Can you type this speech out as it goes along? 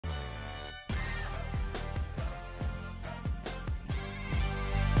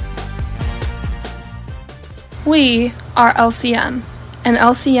We are LCM, and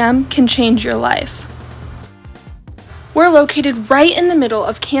LCM can change your life. We're located right in the middle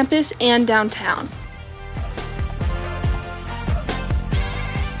of campus and downtown.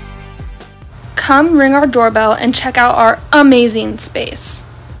 Come ring our doorbell and check out our amazing space.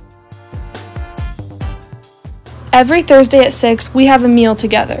 Every Thursday at 6, we have a meal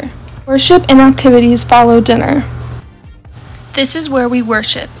together. Worship and activities follow dinner. This is where we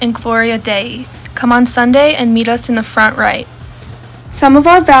worship in Gloria Dei. Come on Sunday and meet us in the front right. Some of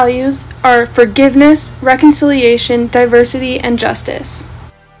our values are forgiveness, reconciliation, diversity, and justice.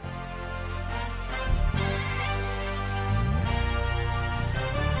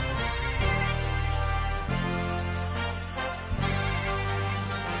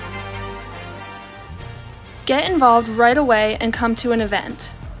 Get involved right away and come to an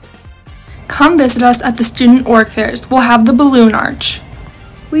event. Come visit us at the student org fairs. We'll have the balloon arch.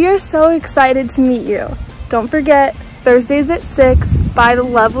 We are so excited to meet you. Don't forget, Thursdays at 6, buy the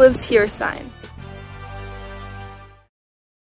Love Lives Here sign.